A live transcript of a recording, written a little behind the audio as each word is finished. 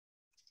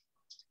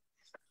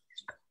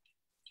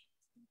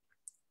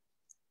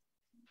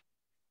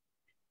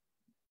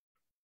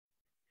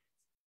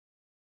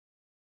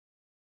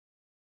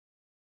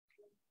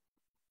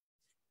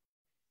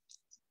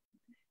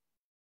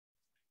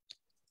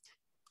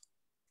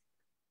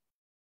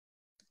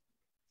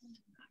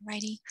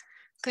Alrighty.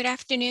 Good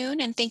afternoon,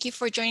 and thank you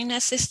for joining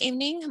us this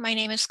evening. My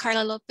name is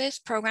Carla Lopez,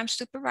 Program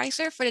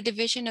Supervisor for the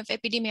Division of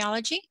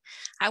Epidemiology.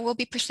 I will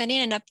be presenting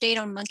an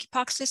update on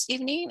monkeypox this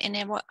evening, and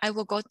then I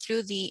will go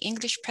through the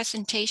English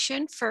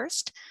presentation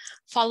first,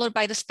 followed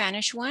by the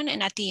Spanish one,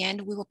 and at the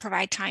end, we will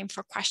provide time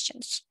for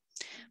questions.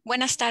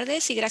 Buenas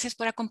tardes y gracias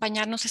por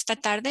acompañarnos esta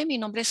tarde. Mi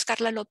nombre es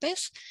Carla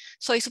López,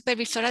 soy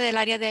supervisora del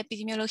área de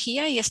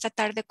epidemiología y esta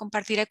tarde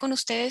compartiré con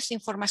ustedes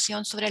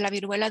información sobre la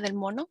viruela del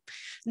mono.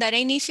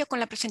 Daré inicio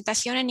con la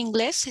presentación en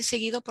inglés,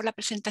 seguido por la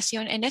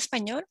presentación en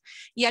español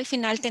y al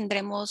final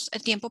tendremos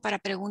tiempo para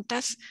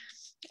preguntas,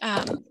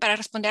 para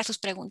responder a sus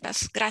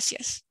preguntas.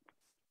 Gracias.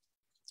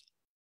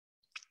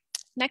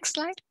 Next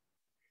slide.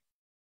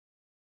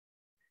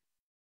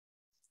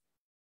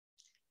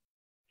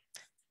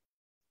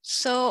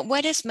 So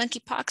what is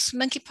monkeypox?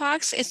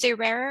 Monkeypox is a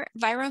rare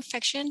viral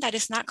infection that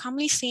is not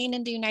commonly seen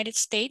in the United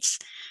States.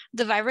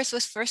 The virus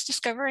was first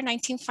discovered in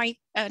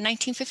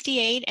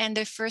 1958, and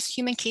the first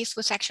human case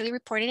was actually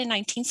reported in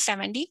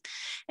 1970.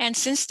 And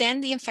since then,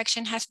 the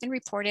infection has been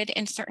reported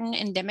in certain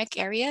endemic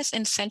areas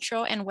in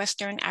Central and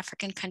Western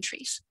African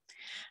countries.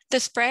 The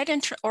spread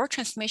or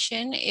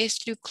transmission is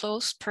through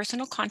close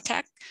personal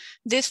contact.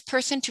 This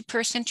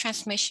person-to-person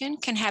transmission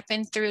can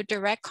happen through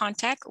direct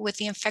contact with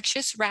the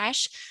infectious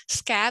rash,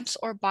 scabs,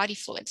 or body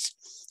fluids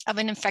of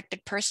an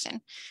infected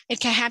person.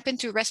 It can happen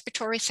through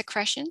respiratory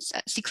secretions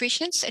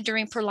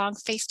during prolonged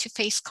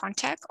face-to-face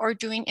contact or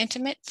during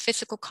intimate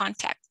physical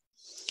contact.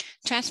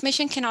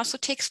 Transmission can also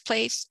take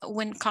place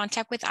when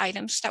contact with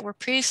items that were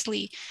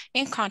previously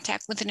in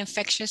contact with an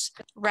infectious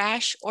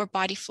rash or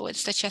body fluids,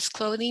 such as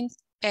clothing,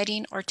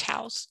 bedding, or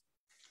towels.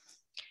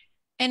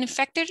 And if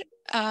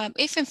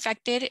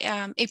infected,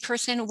 a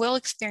person will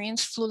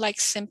experience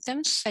flu-like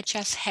symptoms such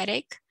as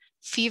headache,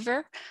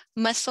 fever,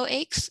 muscle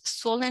aches,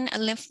 swollen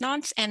lymph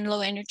nodes, and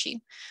low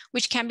energy,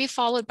 which can be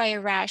followed by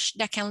a rash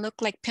that can look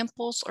like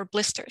pimples or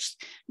blisters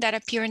that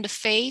appear in the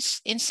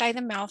face, inside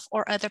the mouth,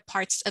 or other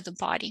parts of the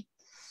body.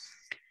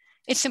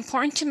 It's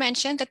important to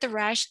mention that the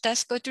rash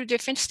does go through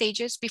different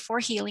stages before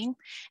healing,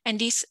 and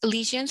these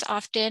lesions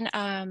are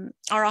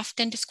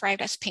often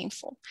described as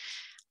painful.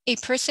 A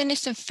person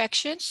is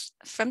infectious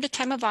from the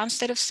time of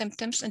onset of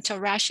symptoms until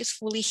rash is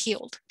fully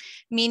healed,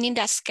 meaning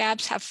that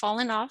scabs have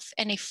fallen off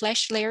and a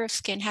flesh layer of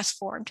skin has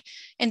formed,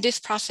 and this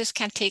process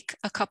can take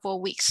a couple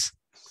of weeks.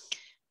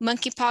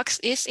 Monkeypox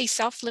is a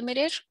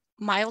self-limited,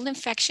 mild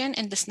infection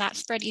and does not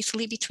spread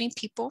easily between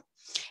people.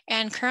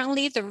 And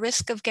currently, the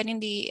risk of getting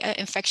the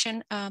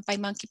infection by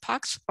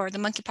monkeypox or the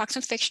monkeypox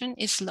infection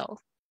is low.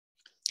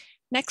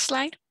 Next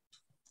slide.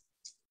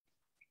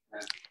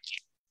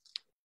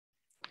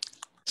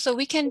 So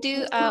we can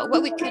do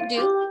what we can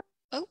do.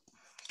 Oh,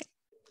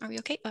 are we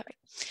okay? All right.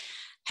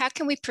 How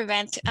can we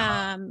prevent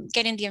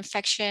getting the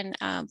infection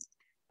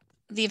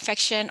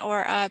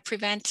or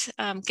prevent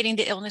getting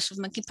the illness of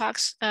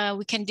monkeypox?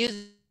 We can do.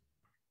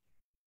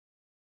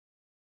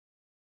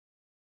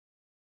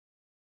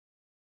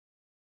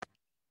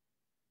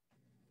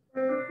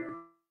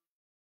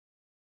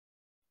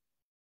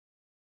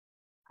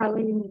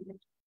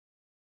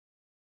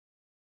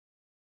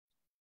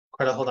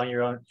 Carla, hold on,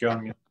 you're on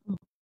mute.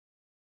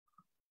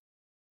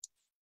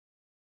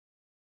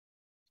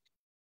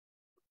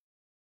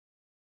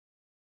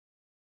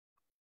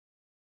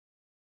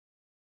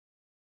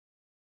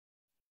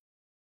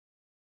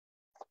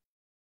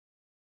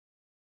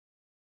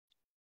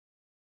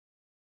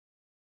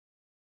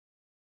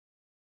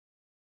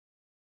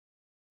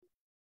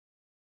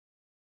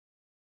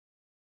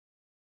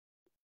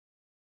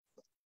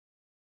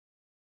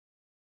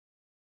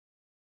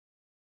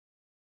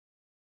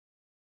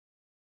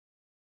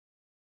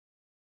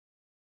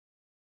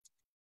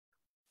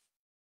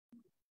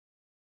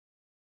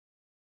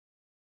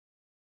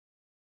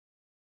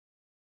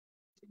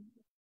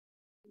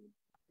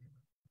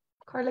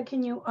 Carla,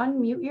 can you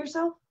unmute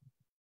yourself?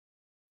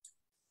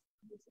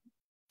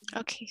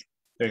 Okay.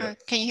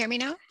 Can you hear me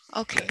now?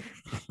 Okay.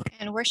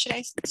 And where should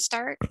I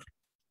start?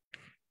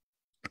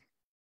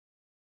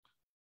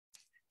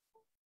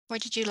 Where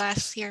did you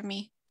last hear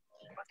me?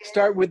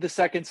 Start with the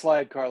second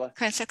slide, Carla.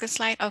 Second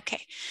slide,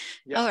 okay.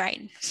 Yep. All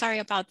right, sorry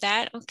about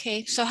that.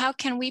 Okay, so how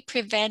can we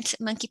prevent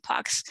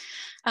monkeypox?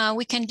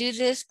 We can do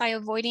this by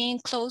avoiding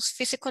close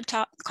physical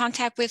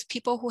contact with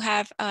people who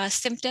have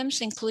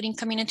symptoms, including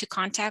coming into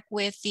contact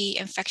with the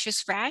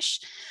infectious rash.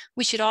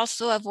 We should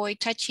also avoid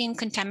touching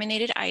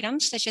contaminated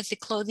items, such as the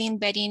clothing,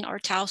 bedding, or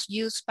towels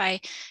used by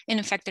an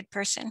infected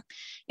person.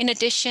 In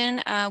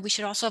addition, we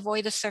should also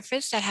avoid the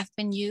surface that have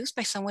been used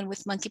by someone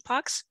with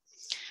monkeypox.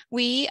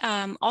 We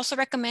also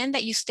recommend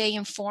that you stay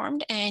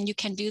informed, and you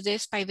can do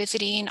this by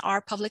visiting our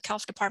Public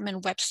Health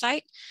Department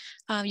website.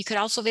 You could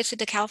also visit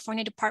the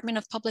California Department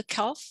of Public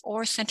Health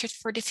or Centers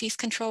for Disease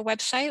Control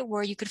website,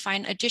 where you could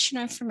find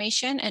additional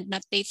information and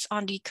updates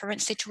on the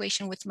current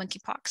situation with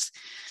monkeypox.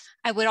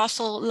 I would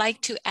also like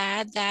to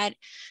add that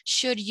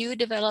should you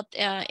develop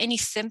any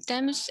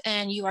symptoms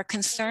and you are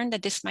concerned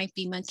that this might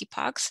be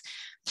monkeypox,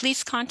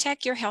 please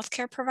contact your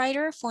healthcare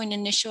provider for an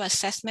initial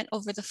assessment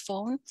over the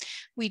phone.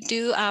 We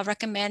do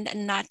recommend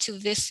not to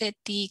visit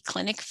the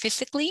clinic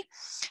physically.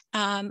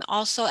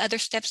 Also, other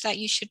steps that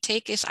you should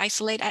take is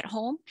isolate at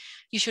home.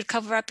 You should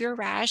cover up your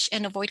rash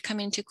and avoid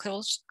coming into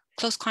close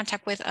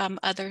contact with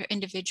other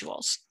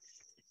individuals.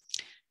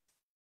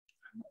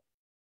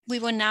 We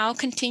will now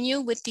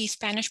continue with the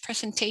Spanish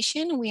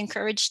presentation. We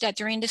encourage that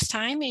during this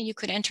time you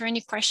could enter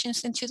any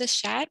questions into the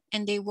chat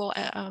and they will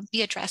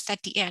be addressed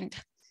at the end.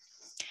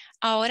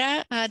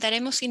 Ahora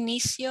daremos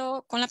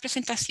inicio con la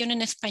presentación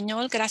en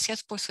español.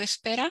 Gracias por su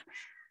espera.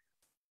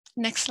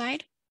 Next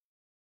slide.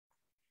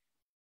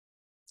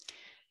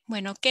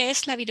 Bueno, ¿qué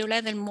es la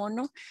viruela del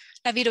mono?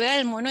 La viruela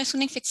del mono es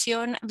una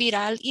infección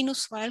viral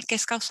inusual que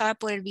es causada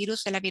por el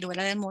virus de la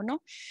viruela del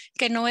mono,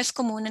 que no es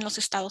común en los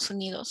Estados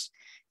Unidos.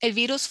 El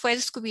virus fue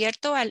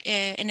descubierto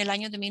en el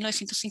año de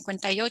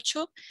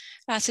 1958.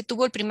 Se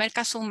tuvo el primer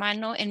caso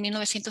humano en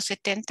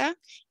 1970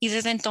 y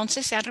desde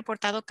entonces se han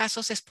reportado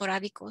casos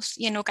esporádicos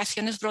y en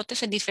ocasiones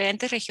brotes en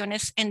diferentes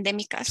regiones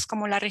endémicas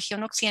como la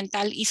región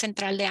occidental y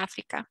central de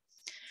África.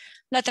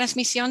 La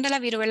transmisión de la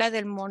viruela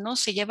del mono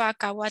se lleva a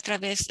cabo a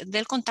través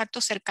del contacto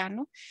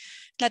cercano.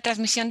 La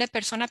transmisión de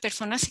persona a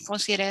persona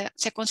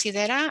se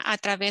considera a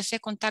través de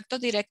contacto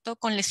directo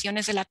con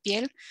lesiones de la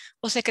piel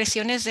o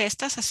secreciones de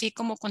estas, así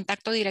como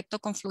contacto directo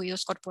con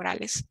fluidos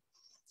corporales.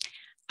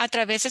 A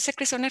través de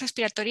secreciones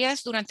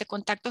respiratorias durante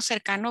contacto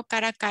cercano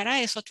cara a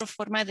cara es otra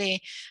forma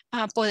de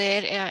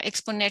poder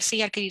exponerse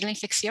y adquirir la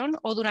infección,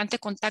 o durante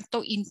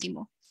contacto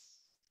íntimo.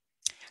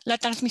 La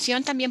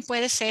transmisión también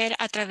puede ser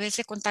a través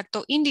de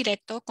contacto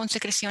indirecto con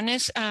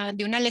secreciones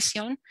de una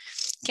lesión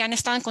que han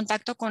estado en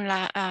contacto con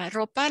la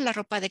ropa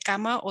de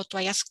cama o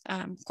toallas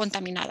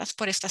contaminadas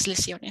por estas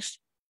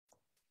lesiones.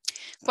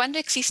 Cuando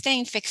existe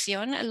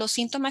infección, los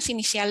síntomas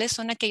iniciales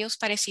son aquellos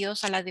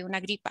parecidos a la de una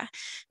gripa.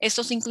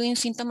 Estos incluyen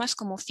síntomas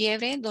como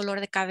fiebre, dolor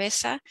de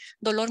cabeza,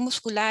 dolor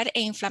muscular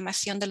e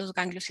inflamación de los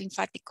ganglios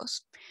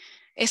linfáticos.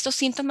 Estos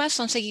síntomas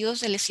son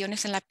seguidos de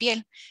lesiones en la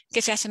piel,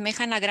 que se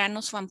asemejan a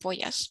granos o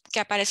ampollas, que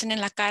aparecen en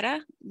la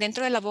cara,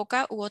 dentro de la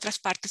boca u otras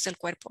partes del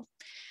cuerpo.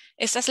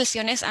 Estas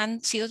lesiones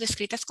han sido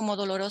descritas como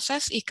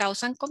dolorosas y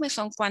causan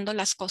comezón cuando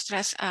las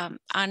costras se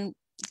han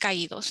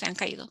caído.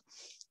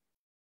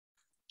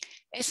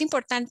 Es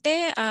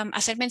importante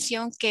hacer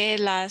mención que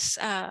las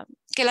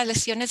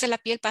lesiones de la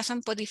piel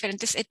pasan por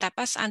diferentes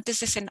etapas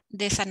antes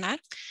de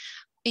sanar.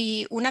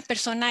 Y una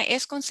persona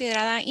es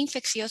considerada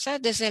infecciosa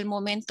desde el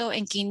momento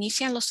en que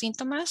inician los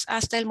síntomas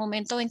hasta el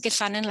momento en que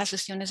sanen las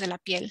lesiones de la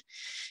piel.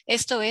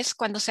 Esto es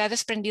cuando se ha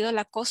desprendido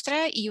la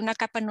costra y una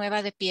capa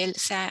nueva de piel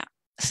se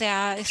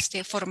ha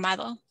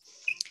formado.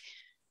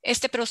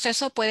 Este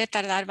proceso puede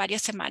tardar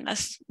varias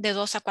semanas, de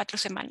 2 a 4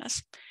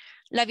 semanas.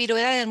 La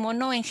viruela del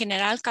mono en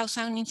general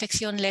causa una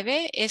infección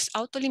leve, es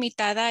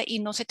autolimitada y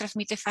no se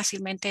transmite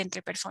fácilmente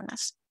entre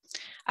personas.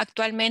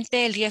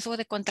 Actualmente el riesgo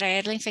de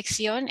contraer la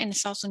infección en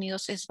Estados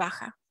Unidos es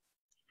baja.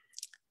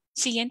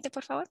 Siguiente,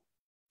 por favor.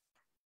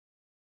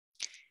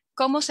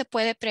 ¿Cómo se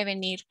puede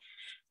prevenir?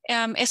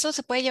 Eso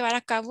se puede llevar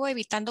a cabo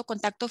evitando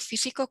contacto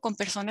físico con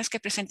personas que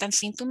presentan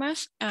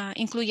síntomas,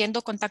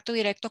 incluyendo contacto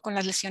directo con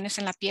las lesiones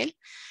en la piel,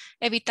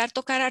 evitar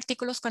tocar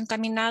artículos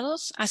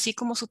contaminados, así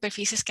como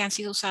superficies que han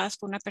sido usadas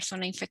por una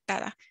persona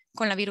infectada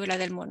con la viruela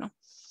del mono.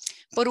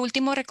 Por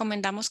último,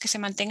 recomendamos que se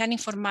mantengan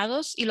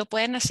informados y lo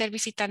pueden hacer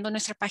visitando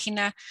nuestra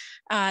página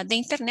de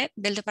internet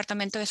del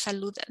Departamento de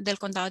Salud del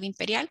Condado de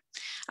Imperial,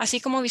 así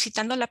como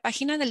visitando la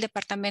página del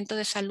Departamento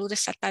de Salud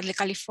Estatal de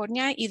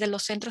California y de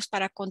los Centros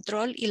para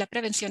Control y la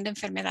Prevención de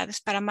Enfermedades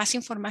para más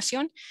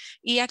información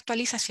y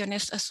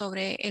actualizaciones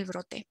sobre el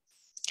brote.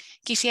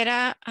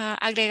 Quisiera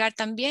agregar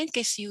también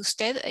que si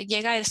usted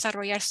llega a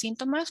desarrollar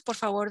síntomas, por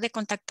favor de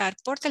contactar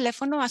por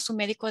teléfono a su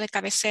médico de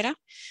cabecera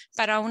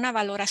para una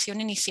valoración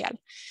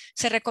inicial.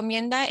 Se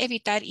recomienda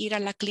evitar ir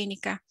a la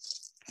clínica.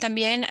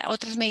 También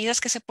otras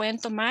medidas que se pueden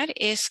tomar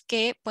es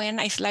que pueden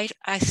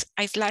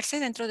aislarse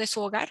dentro de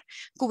su hogar,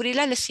 cubrir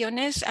las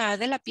lesiones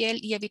de la piel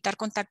y evitar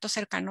contacto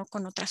cercano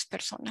con otras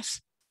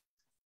personas.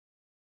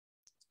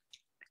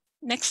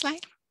 Next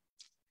slide.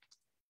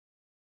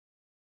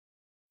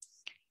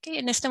 Okay,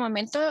 en este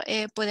momento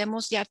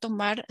podemos ya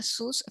tomar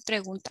sus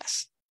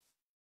preguntas.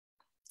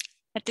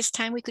 At this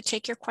time, we could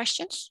take your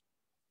questions.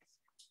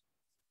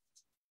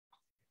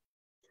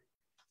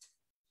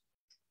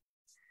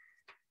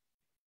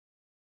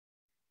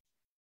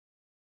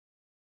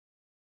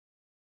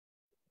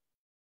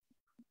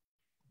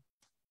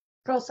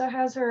 Rosa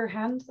has her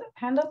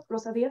hand up.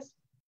 Rosa Diaz.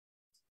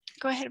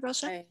 Go ahead,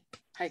 Rosa.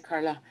 Hi,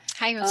 Carla.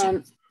 Hi,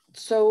 Rosa.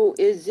 So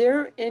is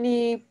there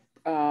any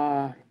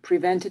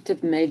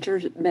preventative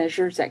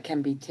measures that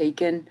can be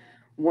taken?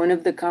 One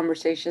of the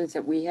conversations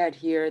that we had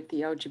here at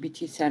the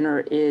LGBT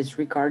Center is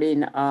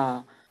regarding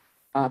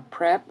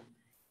PrEP,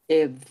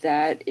 if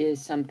that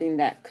is something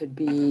that could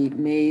be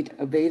made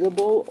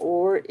available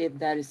or if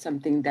that is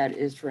something that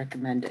is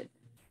recommended.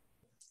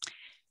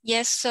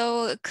 Yes,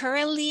 so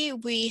currently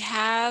we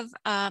have,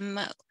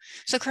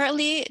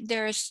 currently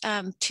there's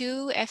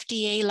 2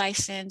 FDA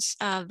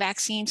licensed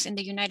vaccines in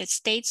the United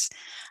States.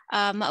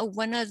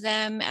 One of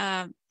them,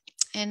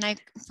 and I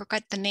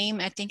forgot the name,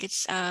 I think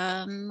it's,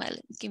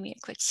 give me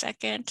a quick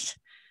second.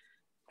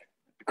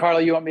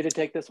 Carla, you want me to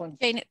take this one?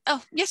 Jane,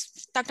 oh,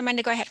 yes, Dr.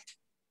 Monday, go ahead.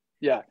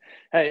 Yeah.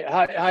 Hey,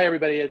 hi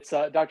everybody. It's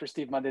Dr.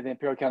 Steve Monday, the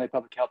Imperial County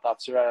Public Health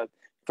Officer.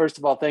 First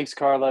of all, thanks,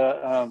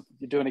 Carla.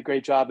 You're doing a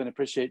great job and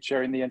appreciate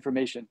sharing the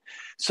information.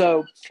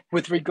 So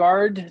with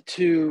regard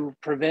to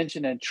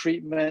prevention and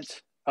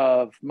treatment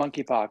of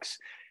monkeypox,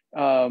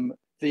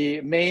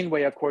 the main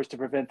way, of course, to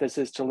prevent this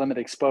is to limit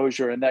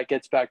exposure. And that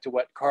gets back to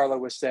what Carla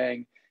was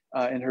saying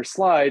in her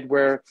slide,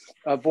 where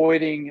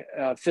avoiding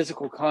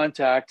physical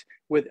contact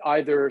with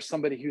either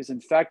somebody who's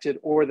infected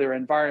or their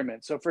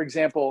environment. So for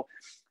example,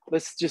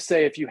 let's just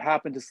say if you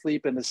happen to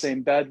sleep in the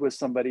same bed with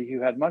somebody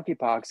who had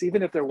monkeypox,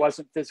 even if there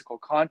wasn't physical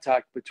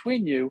contact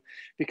between you,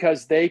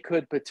 because they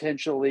could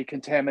potentially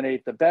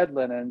contaminate the bed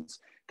linens,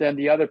 then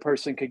the other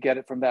person could get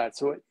it from that.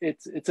 So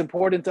it's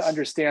important to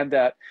understand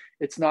that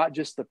it's not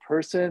just the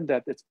person,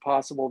 that it's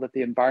possible that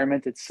the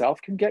environment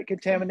itself can get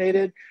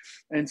contaminated.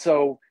 And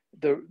so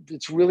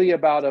it's really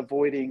about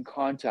avoiding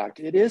contact.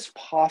 It is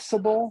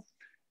possible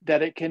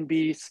that it can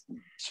be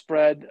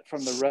spread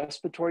from the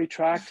respiratory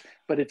tract,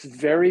 but it's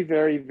very,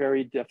 very,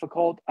 very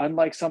difficult.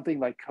 Unlike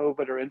something like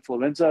COVID or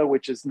influenza,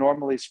 which is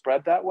normally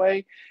spread that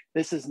way,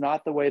 this is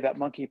not the way that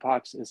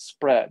monkeypox is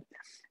spread.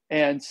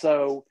 And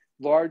so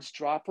large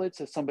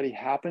droplets, if somebody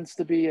happens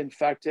to be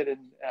infected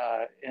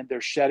and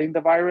they're shedding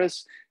the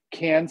virus,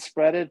 can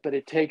spread it, but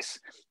it takes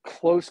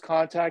close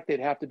contact.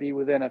 They'd have to be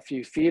within a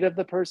few feet of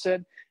the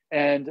person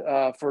and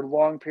for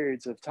long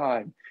periods of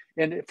time.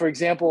 And for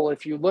example,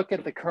 if you look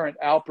at the current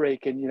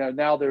outbreak, and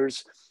now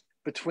there's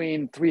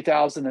between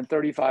 3,000 and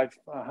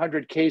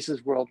 3,500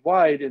 cases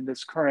worldwide in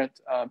this current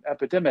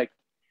epidemic,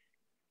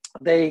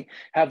 they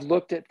have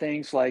looked at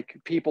things like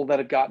people that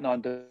have gotten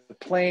onto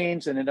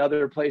planes and in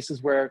other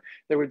places where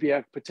there would be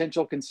a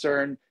potential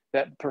concern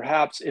that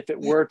perhaps if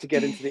it were to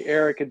get into the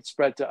air, it could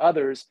spread to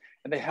others,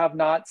 and they have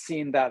not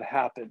seen that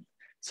happen.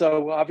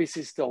 So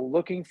obviously still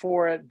looking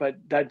for it, but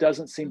that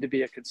doesn't seem to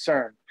be a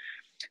concern.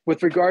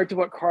 With regard to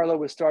what Carla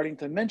was starting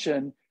to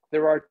mention,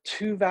 there are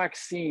 2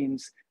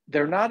 vaccines.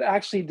 They're not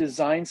actually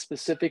designed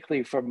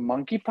specifically for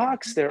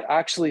monkeypox. They're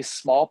actually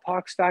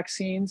smallpox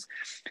vaccines.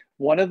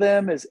 One of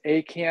them is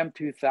ACAM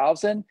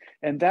 2000,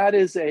 and that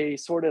is a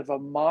sort of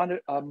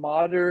a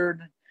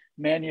modern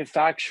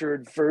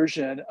manufactured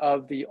version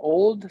of the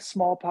old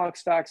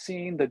smallpox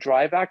vaccine, the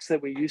Dryvax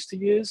that we used to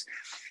use.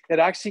 It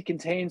actually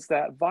contains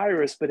that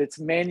virus, but it's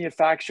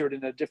manufactured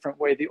in a different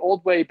way. The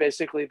old way,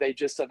 basically, they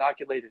just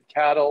inoculated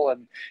cattle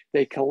and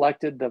they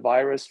collected the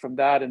virus from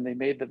that and they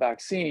made the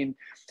vaccine.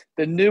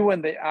 The new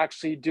one, they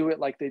actually do it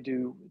like they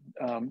do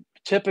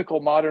typical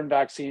modern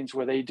vaccines,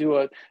 where they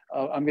do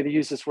I'm going to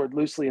use this word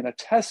loosely, in a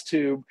test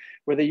tube,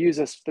 where they use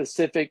a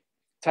specific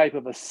type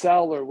of a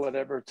cell or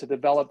whatever to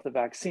develop the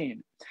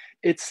vaccine.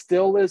 It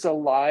still is a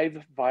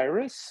live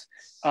virus,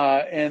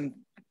 and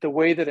the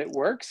way that it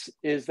works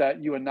is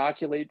that you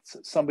inoculate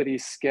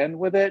somebody's skin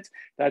with it.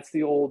 That's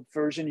the old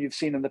version you've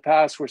seen in the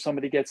past, where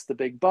somebody gets the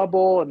big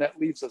bubble and that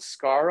leaves a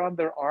scar on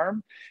their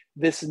arm.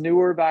 This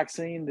newer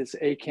vaccine, this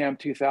ACAM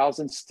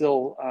 2000,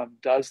 still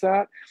does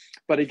that.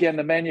 But again,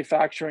 the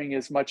manufacturing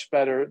is much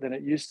better than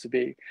it used to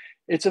be.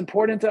 It's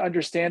important to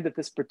understand that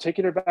this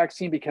particular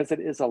vaccine, because it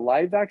is a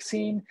live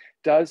vaccine,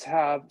 does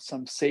have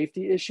some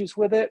safety issues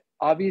with it.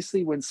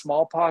 Obviously, when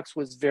smallpox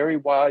was very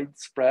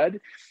widespread,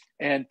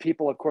 and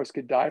people, of course,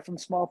 could die from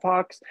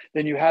smallpox,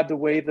 then you had to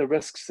weigh the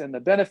risks and the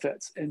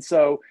benefits. And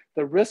so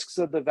the risks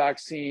of the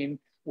vaccine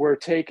were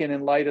taken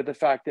in light of the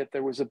fact that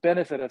there was a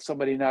benefit of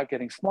somebody not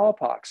getting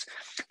smallpox.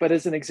 But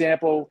as an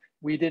example,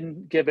 we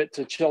didn't give it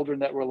to children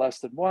that were less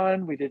than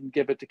 1. We didn't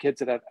give it to kids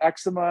that have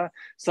eczema,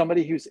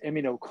 somebody who's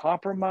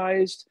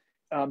immunocompromised,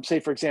 say,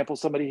 for example,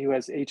 somebody who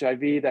has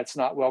HIV that's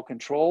not well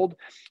controlled.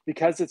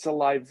 Because it's a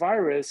live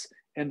virus,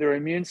 and their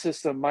immune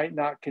system might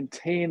not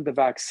contain the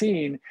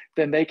vaccine,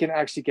 then they can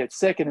actually get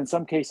sick and in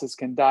some cases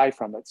can die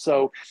from it.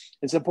 So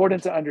it's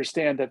important to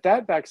understand that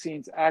that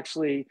vaccine's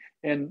actually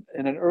in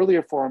an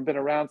earlier form been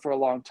around for a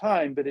long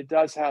time, but it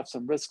does have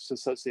some risks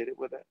associated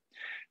with it.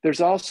 There's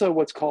also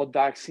what's called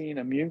Vaccinia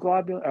immune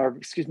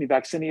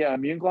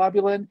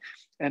globulin,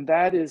 and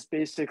that is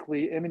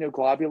basically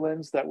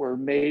immunoglobulins that were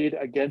made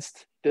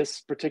against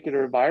this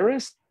particular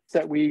virus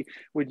that we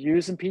would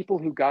use in people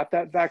who got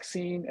that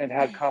vaccine and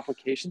had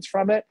complications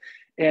from it.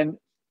 And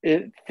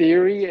in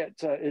theory, it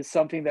is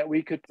something that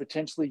we could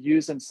potentially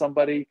use in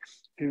somebody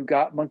who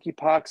got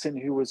monkeypox and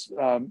who was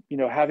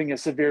having a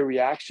severe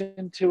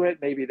reaction to it.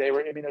 Maybe they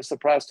were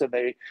immunosuppressed and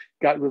they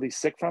got really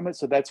sick from it.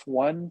 So that's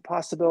one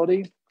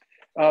possibility.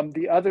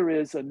 The other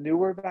is a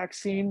newer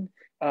vaccine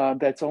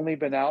that's only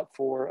been out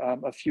for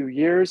a few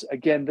years.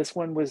 Again, this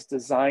one was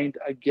designed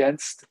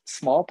against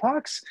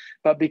smallpox,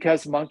 but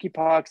because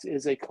monkeypox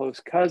is a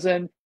close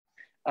cousin,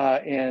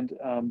 and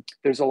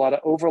there's a lot of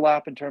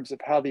overlap in terms of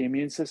how the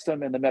immune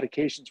system and the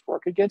medications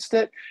work against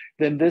it,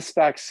 then this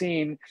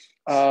vaccine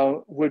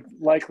would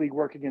likely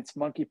work against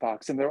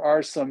monkeypox. And there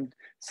are some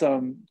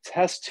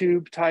test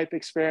tube type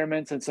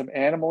experiments and some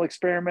animal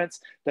experiments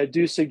that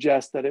do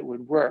suggest that it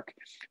would work.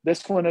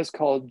 This one is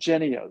called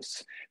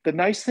Jynneos. The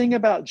nice thing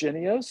about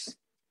Jynneos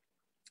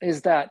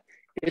is that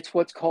it's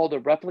what's called a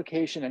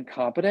replication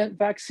incompetent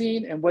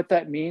vaccine. And what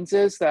that means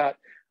is that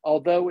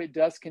although it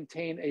does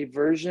contain a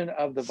version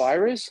of the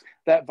virus,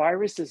 that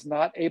virus is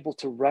not able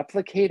to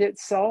replicate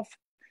itself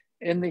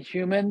in the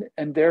human,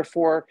 and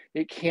therefore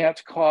it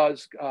can't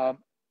cause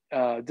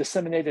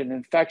disseminated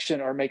infection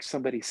or make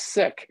somebody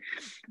sick.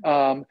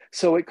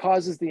 So it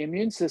causes the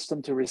immune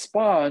system to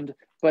respond,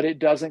 but it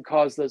doesn't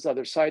cause those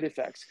other side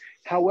effects.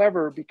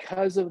 However,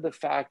 because of the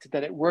fact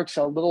that it works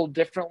a little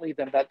differently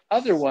than that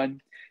other one,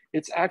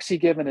 it's actually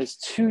given as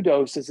 2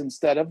 doses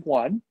instead of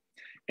 1.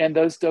 And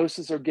those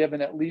doses are given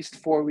at least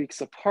 4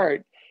 weeks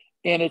apart.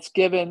 And it's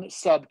given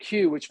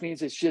sub-Q, which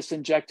means it's just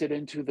injected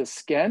into the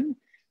skin,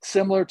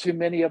 similar to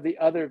many of the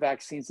other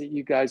vaccines that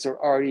you guys are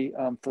already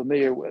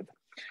familiar with.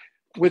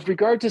 With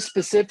regard to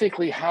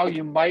specifically how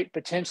you might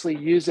potentially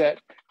use it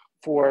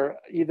for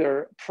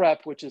either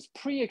PrEP, which is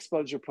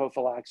pre-exposure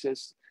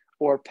prophylaxis,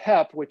 or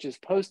PEP, which is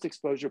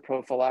post-exposure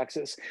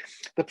prophylaxis,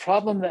 the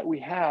problem that we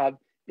have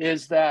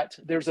is that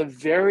there's a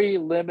very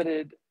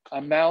limited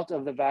amount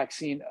of the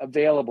vaccine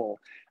available.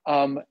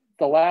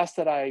 The last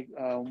that I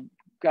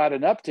got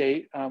an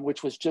update,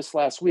 which was just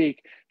last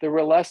week, there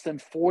were less than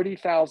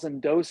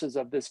 40,000 doses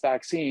of this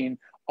vaccine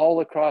all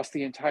across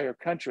the entire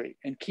country.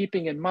 And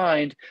keeping in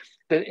mind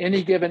that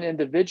any given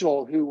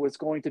individual who was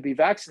going to be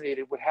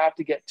vaccinated would have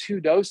to get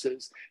 2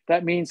 doses,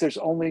 that means there's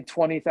only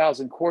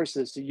 20,000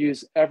 courses to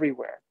use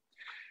everywhere.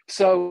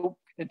 So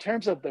in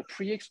terms of the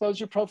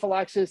pre-exposure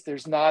prophylaxis,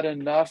 there's not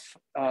enough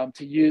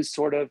to use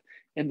sort of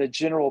in the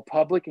general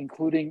public,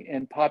 including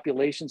in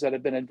populations that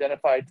have been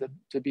identified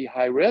to be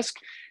high risk.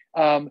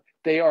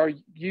 They are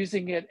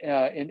using it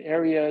in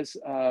areas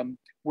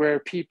where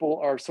people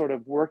are sort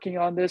of working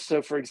on this.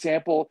 So for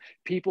example,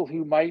 people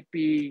who might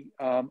be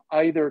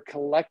either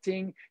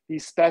collecting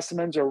these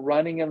specimens or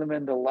running them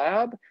in the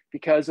lab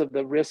because of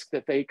the risk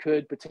that they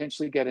could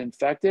potentially get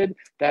infected,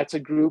 that's a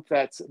group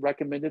that's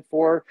recommended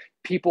for.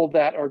 People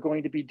that are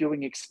going to be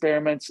doing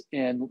experiments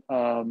in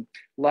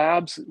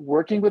labs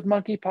working with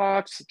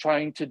monkeypox,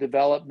 trying to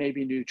develop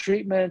maybe new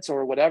treatments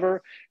or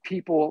whatever,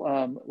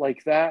 people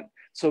like that.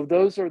 So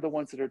those are the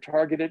ones that are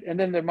targeted. And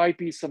then there might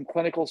be some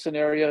clinical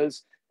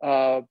scenarios,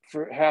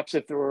 perhaps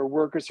if there were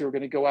workers who are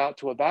going to go out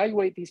to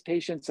evaluate these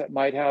patients that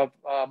might have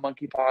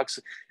monkeypox,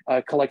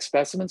 collect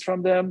specimens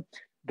from them,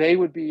 they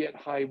would be at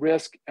high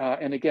risk.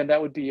 And again,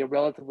 that would be a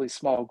relatively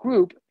small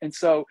group. And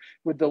so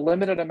with the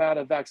limited amount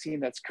of vaccine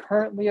that's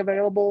currently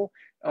available,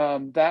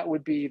 that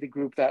would be the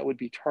group that would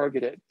be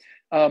targeted.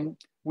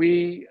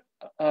 We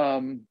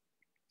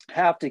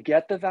have to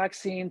get the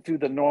vaccine through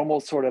the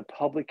normal sort of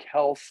public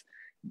health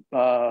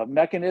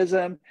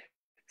mechanism.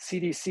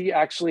 CDC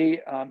actually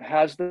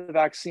has the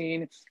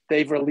vaccine.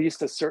 They've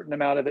released a certain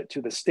amount of it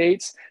to the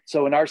states.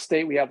 So in our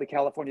state, we have the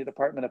California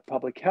Department of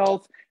Public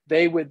Health.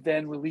 They would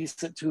then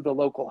release it to the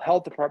local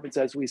health departments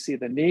as we see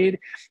the need.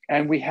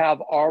 And we have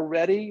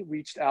already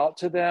reached out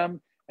to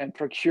them and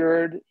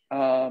procured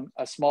a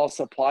small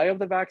supply of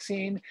the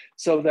vaccine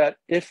so that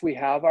if we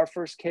have our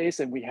first case,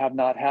 and we have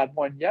not had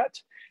one yet,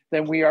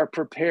 then we are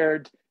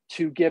prepared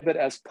to give it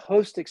as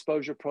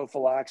post-exposure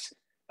prophylaxis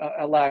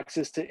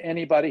to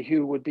anybody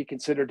who would be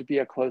considered to be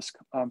a close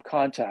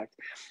contact.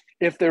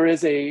 If there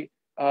is a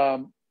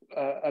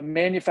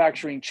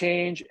manufacturing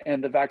change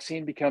and the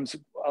vaccine becomes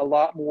a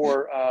lot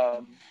more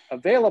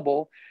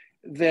available,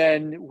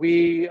 then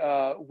we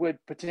would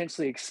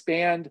potentially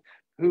expand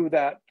who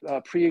that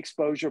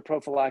pre-exposure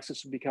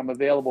prophylaxis would become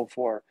available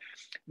for.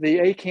 The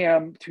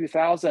ACAM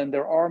 2000,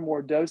 there are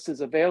more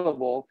doses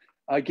available.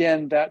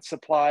 Again, that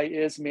supply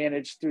is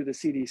managed through the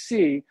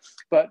CDC,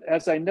 but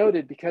as I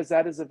noted, because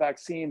that is a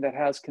vaccine that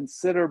has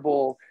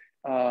considerable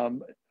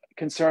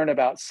concern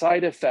about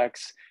side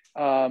effects,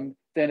 then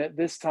at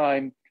this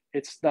time,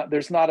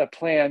 there's not a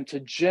plan to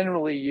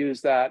generally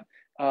use that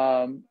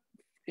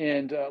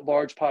in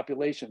large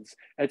populations.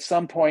 At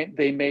some point,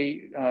 they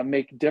may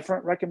make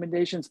different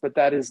recommendations, but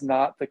that is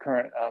not the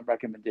current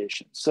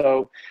recommendation.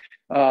 So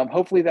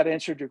hopefully that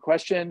answered your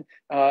question.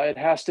 It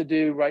has to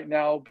do right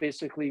now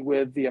basically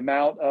with the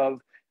amount of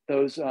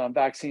those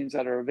vaccines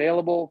that are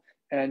available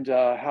and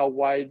how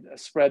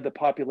widespread the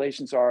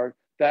populations are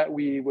that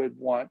we would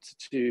want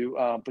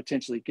to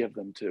potentially give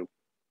them to.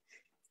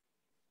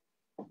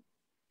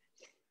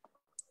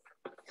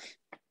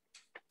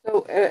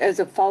 So as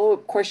a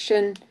follow-up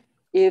question,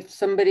 if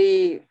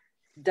somebody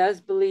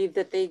does believe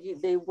that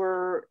they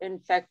were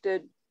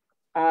infected,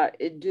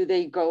 do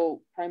they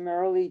go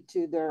primarily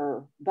to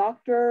their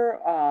doctor?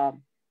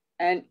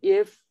 And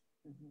if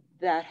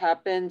that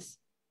happens,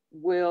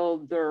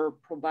 will their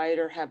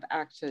provider have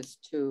access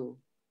to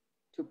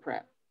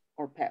PrEP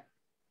or PEP?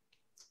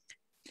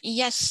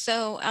 Yes,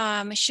 so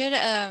should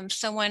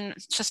someone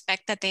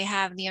suspect that they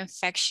have the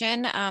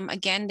infection,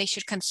 again, they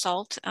should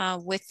consult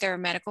with their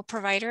medical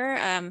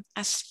provider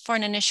as for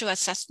an initial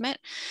assessment.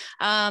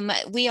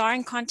 We are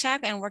in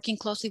contact and working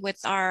closely with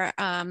our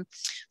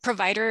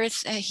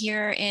providers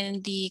here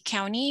in the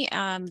county.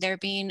 They're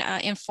being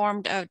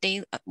informed of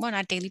well,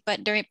 not daily,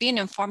 but they're being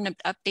informed of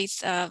updates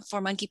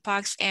for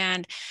monkeypox,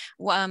 and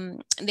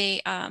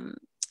they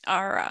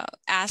are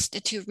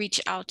asked to reach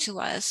out to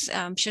us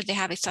should they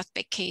have a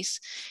suspect case.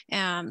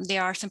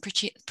 There are some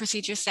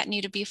procedures that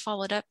need to be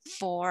followed up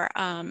for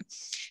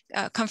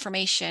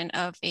confirmation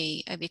of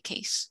a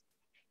case.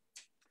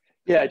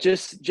 Yeah,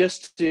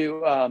 just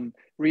to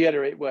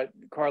reiterate what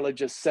Carla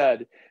just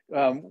said,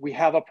 we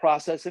have a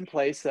process in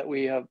place that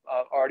we have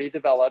already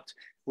developed.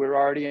 We're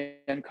already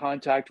in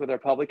contact with our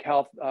public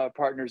health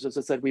partners. As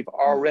I said, we've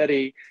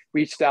already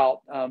reached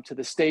out to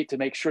the state to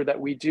make sure that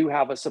we do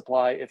have a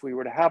supply if we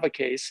were to have a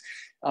case.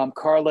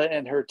 Carla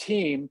and her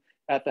team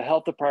at the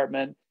health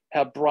department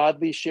have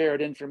broadly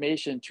shared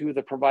information to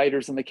the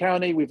providers in the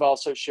county. We've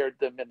also shared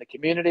them in the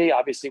community.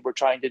 Obviously, we're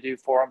trying to do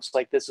forums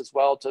like this as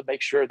well to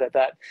make sure that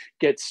that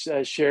gets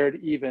shared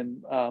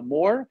even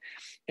more.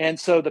 And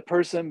so the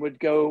person would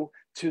go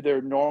to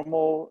their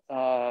normal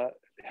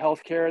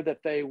healthcare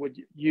that they would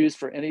use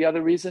for any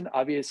other reason.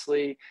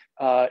 Obviously,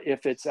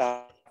 if it's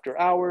after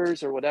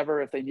hours or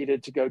whatever, if they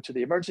needed to go to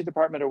the emergency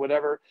department or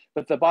whatever.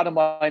 But the bottom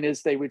line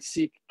is they would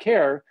seek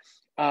care,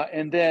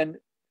 and then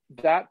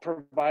that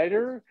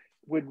provider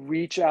would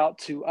reach out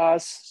to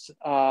us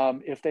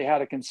if they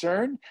had a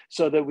concern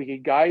so that we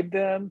could guide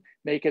them,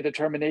 make a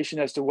determination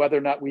as to whether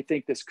or not we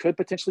think this could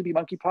potentially be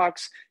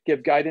monkeypox,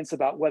 give guidance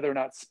about whether or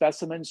not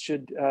specimens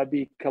should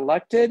be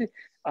collected,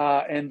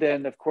 and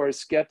then of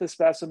course get the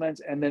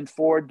specimens and then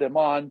forward them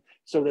on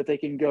so that they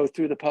can go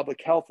through the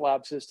public health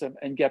lab system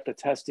and get the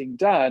testing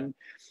done.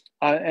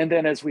 And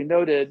then as we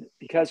noted,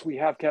 because we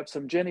have kept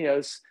some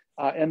Genios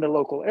in the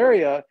local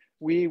area,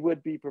 we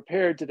would be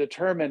prepared to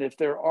determine if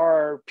there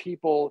are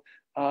people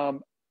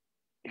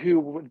who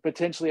would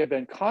potentially have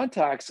been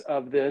contacts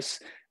of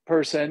this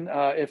person,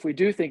 if we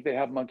do think they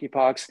have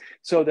monkeypox,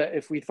 so that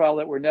if we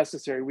felt it were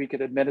necessary, we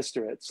could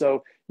administer it.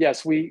 So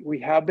yes,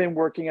 we have been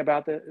working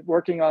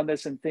on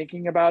this and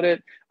thinking about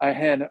it,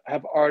 and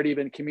have already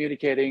been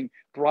communicating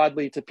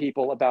broadly to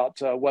people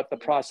about what the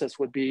process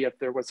would be if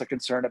there was a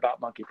concern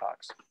about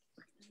monkeypox.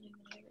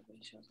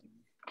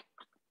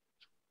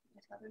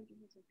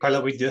 Carla,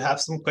 we do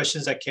have some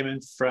questions that came in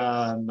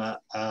from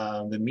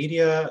the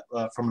media,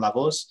 from La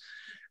Voz.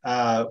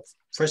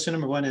 First one,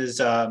 number one is,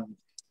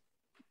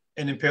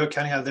 in Imperial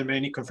County, have there been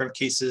any confirmed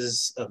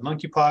cases of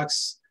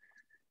monkeypox?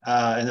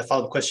 And the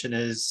follow-up question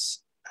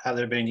is, have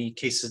there been any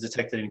cases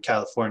detected in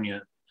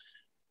California?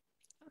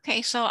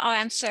 Okay, so I'll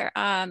answer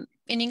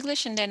in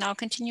English and then I'll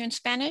continue in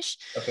Spanish.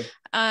 Okay.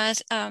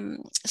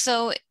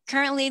 So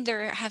currently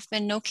there have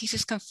been no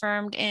cases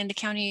confirmed in the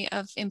county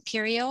of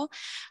Imperial.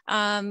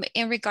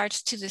 In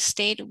regards to the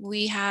state,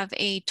 we have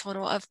a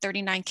total of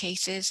 39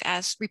 cases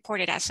as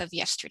reported as of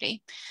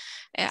yesterday.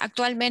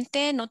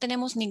 Actualmente no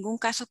tenemos ningún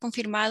caso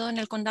confirmado en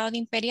el condado de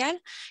Imperial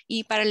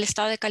y para el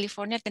estado de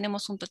California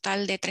tenemos un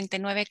total de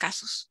 39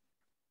 casos.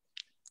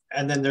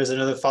 And then there's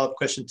another follow-up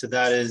question to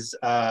that is,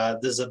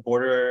 does the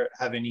border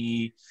have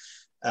any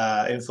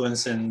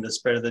influence in the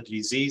spread of the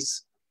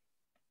disease?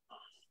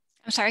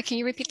 I'm sorry, can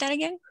you repeat that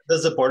again?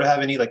 Does the border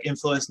have any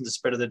influence in the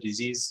spread of the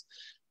disease?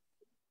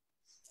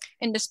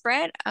 In the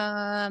spread?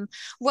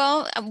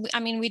 Well, I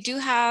mean, we do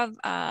have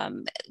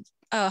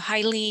a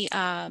highly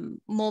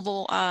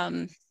mobile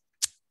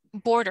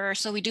border.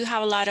 So we do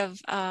have a lot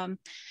of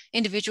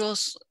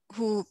individuals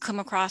who come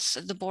across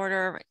the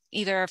border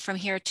either from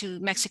here to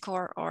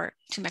Mexico or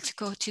to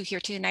Mexico to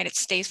here to the United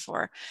States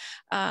for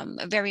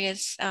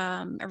various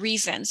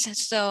reasons.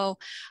 So,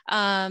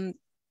 I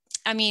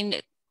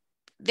mean,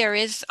 there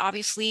is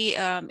obviously,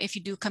 if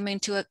you do come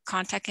into a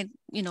contact,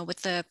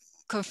 with the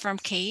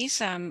confirmed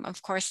case,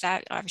 of course,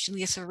 that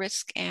obviously is a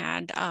risk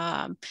and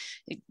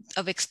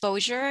of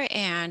exposure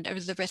and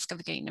the risk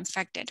of getting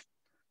infected.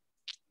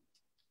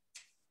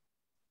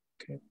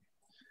 Okay.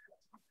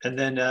 And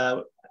then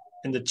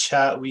in the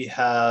chat, we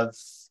have,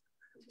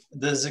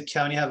 does the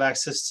county have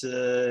access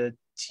to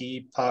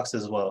TPOX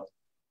as well?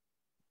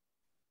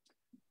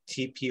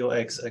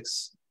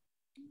 TPOXX.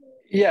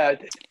 Yeah,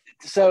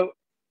 so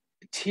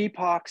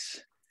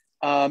TPOX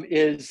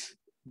is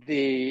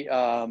the,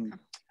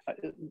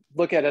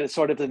 look at it as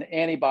sort of an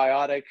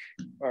antibiotic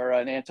or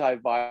an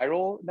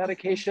antiviral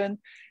medication.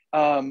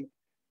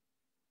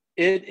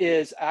 It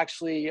is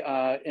actually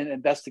an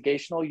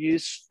investigational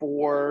use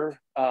for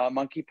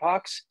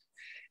monkeypox.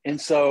 And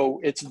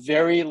so it's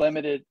very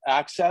limited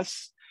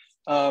access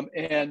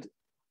and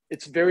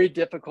it's very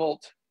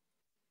difficult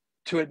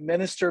to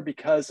administer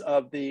because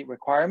of the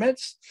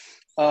requirements.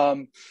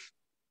 I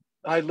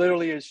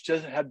literally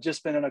have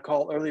just been in a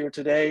call earlier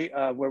today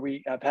where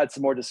we have had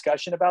some more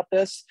discussion about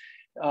this.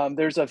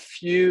 There's a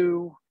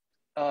few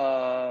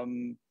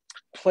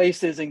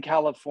places in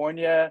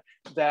California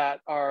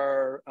that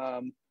are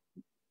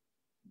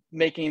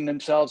making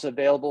themselves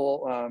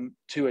available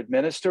to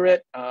administer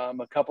it. A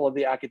couple of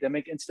the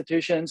academic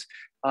institutions,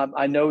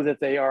 I know that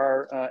they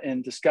are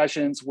in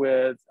discussions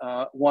with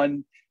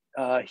one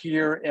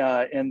here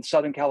in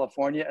Southern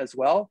California as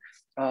well.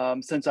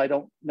 Since I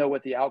don't know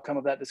what the outcome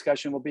of that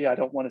discussion will be, I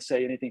don't want to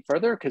say anything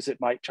further because it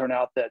might turn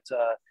out that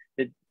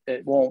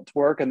it won't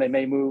work and they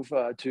may move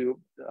to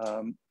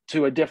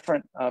a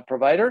different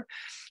provider.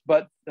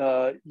 But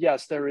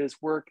yes, there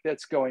is work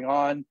that's going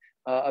on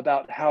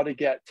about how to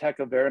get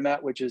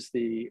tecovirimat, which is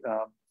the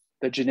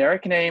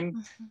generic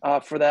name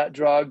for that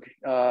drug,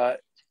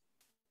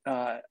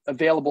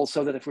 available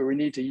so that if we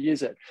need to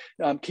use it.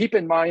 Keep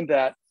in mind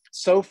that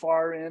so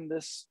far in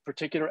this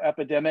particular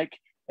epidemic,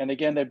 and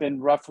again, there have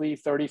been roughly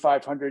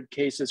 3,500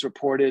 cases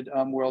reported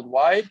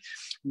worldwide,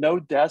 no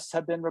deaths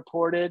have been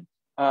reported,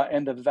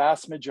 and the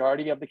vast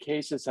majority of the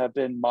cases have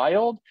been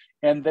mild,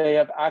 and they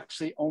have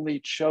actually only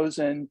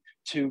chosen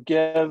to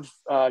give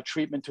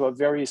treatment to a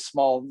very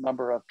small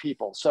number of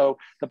people. So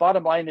the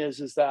bottom line is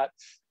that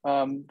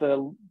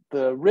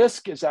the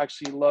risk is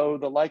actually low.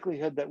 The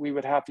likelihood that we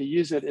would have to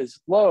use it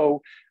is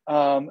low,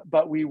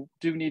 but we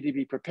do need to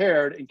be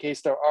prepared in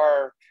case there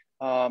are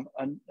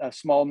a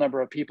small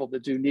number of people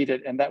that do need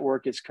it, and that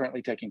work is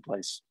currently taking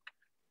place.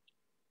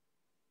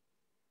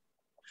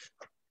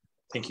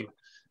 Thank you.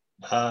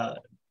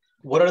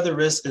 What are the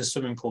risks in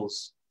swimming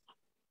pools?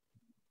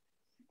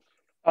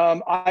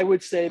 I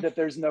would say that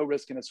there's no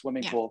risk in a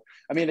swimming pool.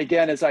 I mean,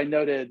 again, as I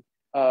noted,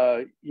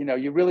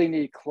 you really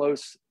need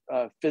close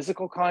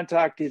physical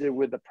contact either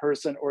with the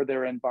person or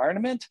their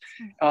environment.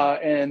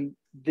 And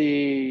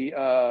the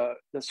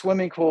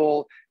swimming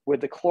pool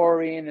with the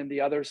chlorine and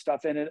the other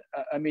stuff in it,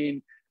 I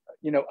mean,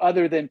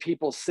 other than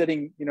people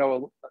sitting,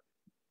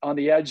 on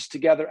the edge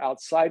together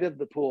outside of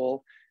the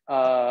pool,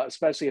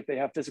 especially if they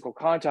have physical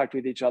contact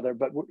with each other.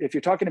 But if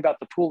you're talking about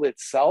the pool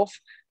itself,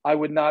 I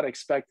would not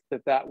expect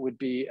that that would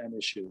be an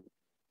issue.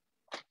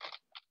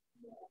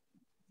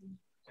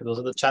 Those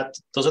are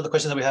the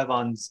questions that we have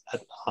on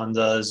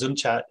the Zoom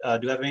chat. Do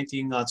you have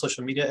anything on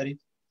social media, Eddie?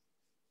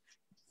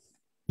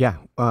 Yeah,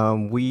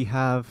 we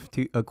have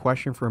a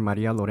question from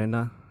Maria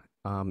Lorena.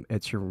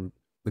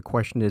 The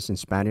question is in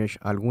Spanish.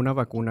 ¿Alguna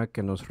vacuna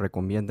que nos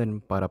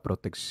recomienden para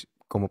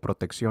como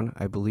protección?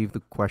 I believe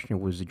the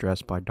question was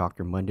addressed by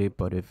Dr. Monday,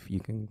 but if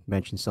you can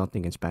mention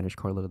something in Spanish,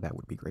 Carla, that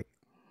would be great.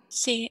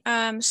 Sí,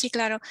 sí,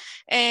 claro.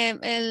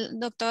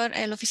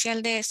 El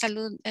oficial de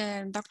salud,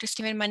 Dr.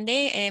 Steven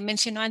Monday,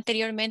 mencionó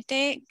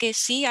anteriormente que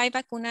sí hay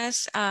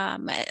vacunas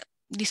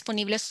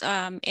disponibles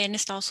en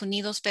Estados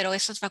Unidos, pero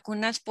esas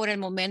vacunas por el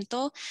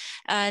momento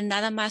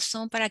nada más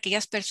son para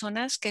aquellas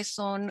personas que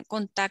son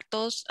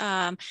contactos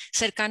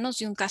cercanos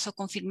de un caso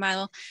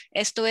confirmado.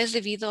 Esto es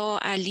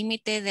debido al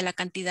límite de la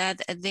cantidad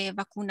de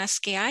vacunas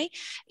que hay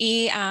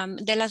y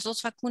de las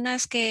dos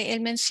vacunas que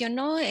él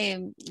mencionó,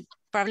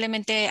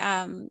 probablemente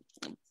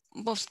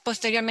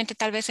posteriormente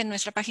tal vez en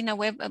nuestra página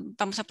web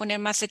vamos a poner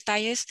más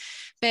detalles,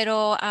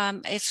 pero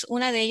es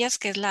una de ellas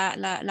que es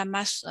la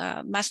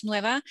más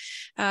nueva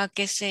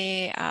que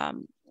se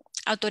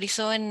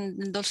autorizó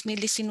en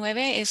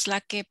 2019, es la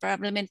que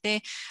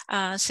probablemente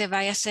se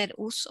vaya a hacer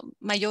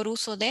mayor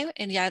uso de,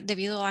 ya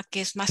debido a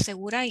que es más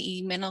segura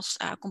y menos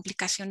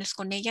complicaciones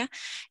con ella.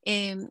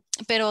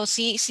 Pero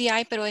sí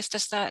hay, pero esta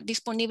está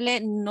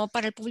disponible no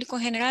para el público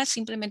en general,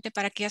 simplemente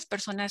para aquellas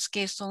personas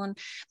que son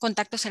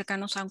contactos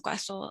cercanos a un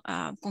caso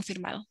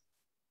confirmado.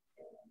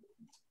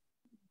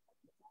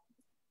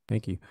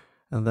 Thank you.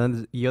 And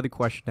then the other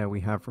question that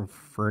we have from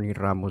Fernie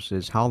Ramos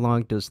is, how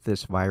long does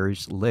this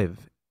virus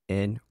live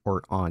in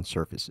or on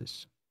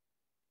surfaces?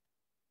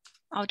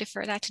 I'll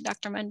defer that to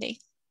Dr. Monday.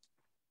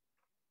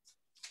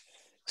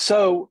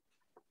 So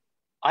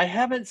I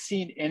haven't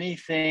seen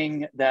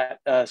anything that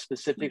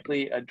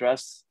specifically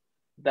addressed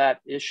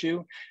that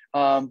issue,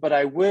 but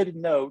I would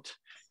note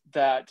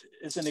that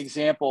as an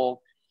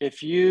example,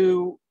 if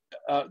you,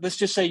 let's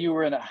just say you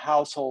were in a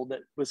household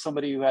that with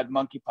somebody who had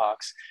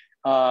monkeypox,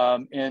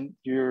 and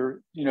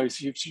you're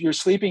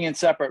sleeping in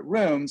separate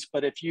rooms,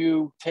 but if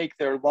you take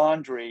their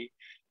laundry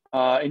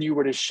and you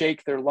were to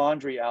shake their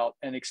laundry out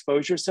and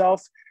expose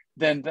yourself,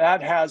 then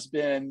that has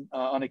been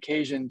on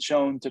occasion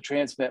shown to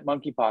transmit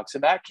monkeypox.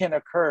 And that can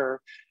occur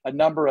a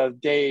number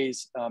of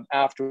days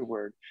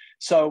afterward.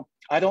 So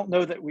I don't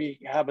know that we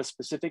have a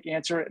specific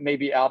answer. It may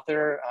be out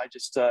there. I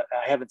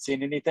haven't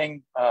seen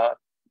anything.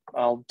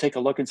 I'll take a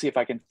look and see if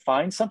I can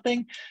find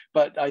something.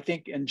 But I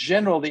think in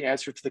general, the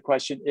answer to the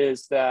question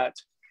is that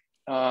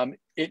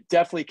it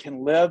definitely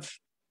can live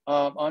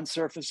on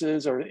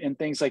surfaces or in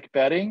things like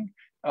bedding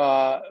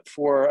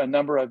for a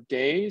number of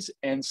days.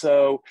 And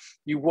so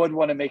you would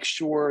want to make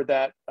sure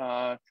that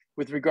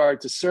with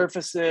regard to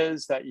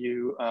surfaces that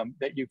you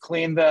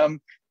clean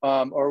them,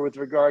 or with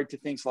regard to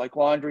things like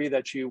laundry,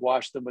 that you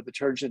wash them with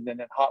detergent and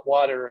in hot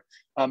water,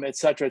 et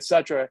cetera, et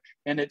cetera.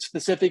 And it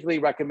specifically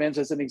recommends,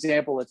 as an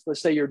example,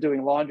 let's say you're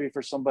doing laundry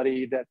for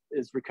somebody that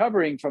is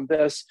recovering from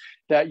this,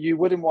 that you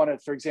wouldn't want to,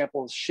 for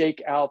example,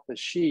 shake out the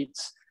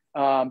sheets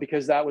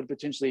because that would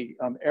potentially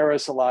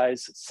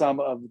aerosolize some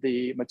of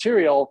the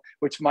material,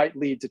 which might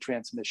lead to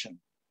transmission.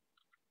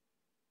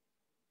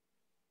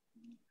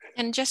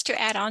 And just to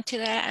add on to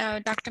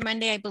that, Dr.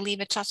 Monday, I believe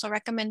it's also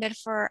recommended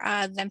for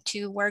them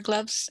to wear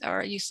gloves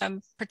or use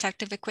some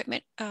protective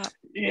equipment.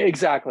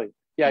 Exactly.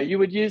 Yeah, you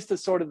would use the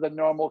sort of the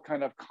normal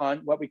kind of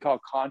what we call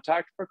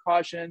contact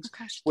precautions,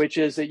 which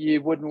is that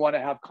you wouldn't want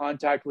to have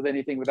contact with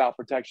anything without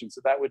protection.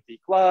 So that would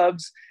be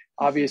gloves.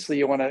 Obviously,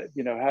 you want to,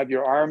 have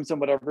your arms and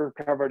whatever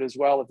covered as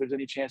well. If there's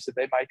any chance that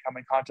they might come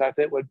in contact,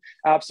 it would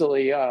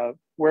absolutely,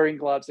 wearing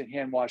gloves and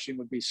hand washing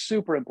would be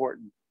super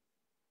important.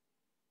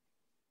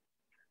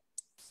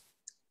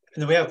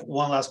 And then we have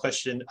one last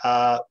question.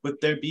 Would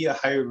there be a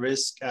higher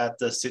risk at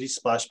the city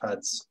splash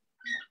pads?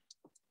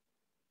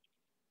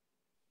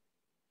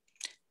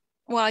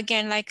 Well,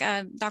 again, like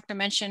Dr.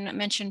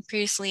 mentioned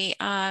previously,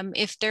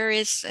 if there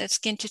is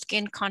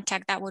skin-to-skin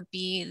contact, that would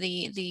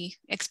be the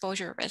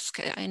exposure risk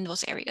in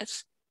those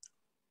areas.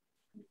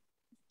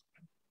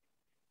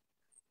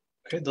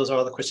 Okay, those are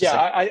all the questions.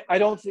 Yeah,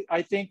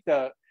 I think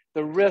the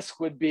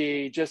risk would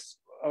be just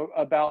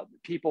about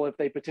people if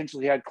they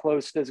potentially had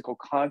close physical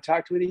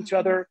contact with each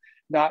other,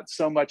 not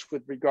so much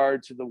with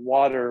regard to the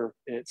water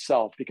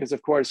itself, because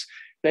of course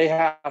they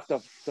have to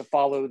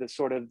follow the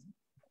sort of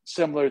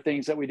similar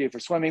things that we do for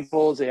swimming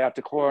pools. They have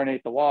to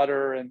chlorinate the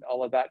water and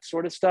all of that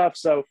sort of stuff.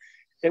 So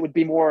it would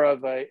be more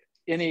of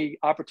any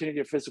opportunity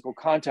of physical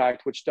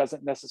contact, which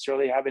doesn't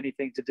necessarily have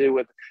anything to do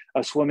with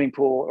a swimming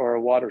pool or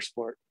a water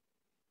sport.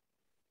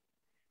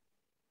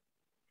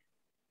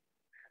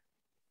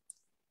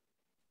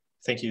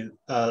 Thank you.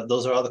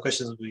 Those are all the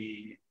questions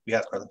we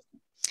have, Carla.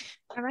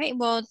 All right,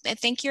 well,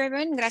 thank you,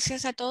 everyone.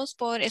 Gracias a todos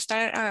por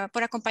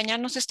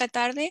acompañarnos esta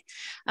tarde.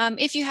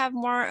 If you have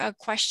more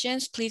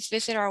questions, please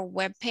visit our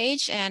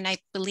webpage, and I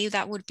believe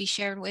that would be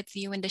shared with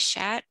you in the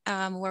chat,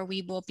 where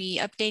we will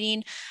be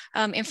updating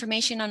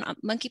information on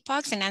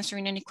monkeypox and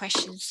answering any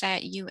questions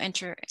that you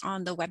enter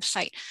on the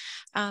website.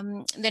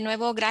 De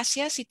nuevo,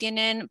 gracias. Si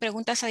tienen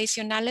preguntas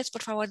adicionales,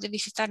 por favor de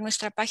visitar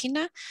nuestra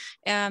página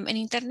en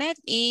internet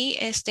y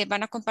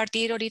van a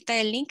compartir ahorita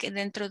el link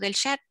dentro del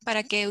chat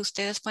para que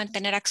ustedes puedan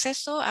tener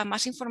acceso a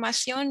más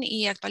información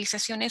y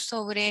actualizaciones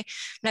sobre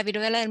la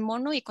viruela del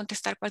mono y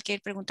contestar cualquier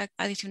pregunta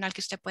adicional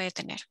que usted puede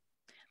tener.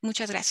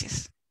 Muchas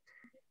gracias.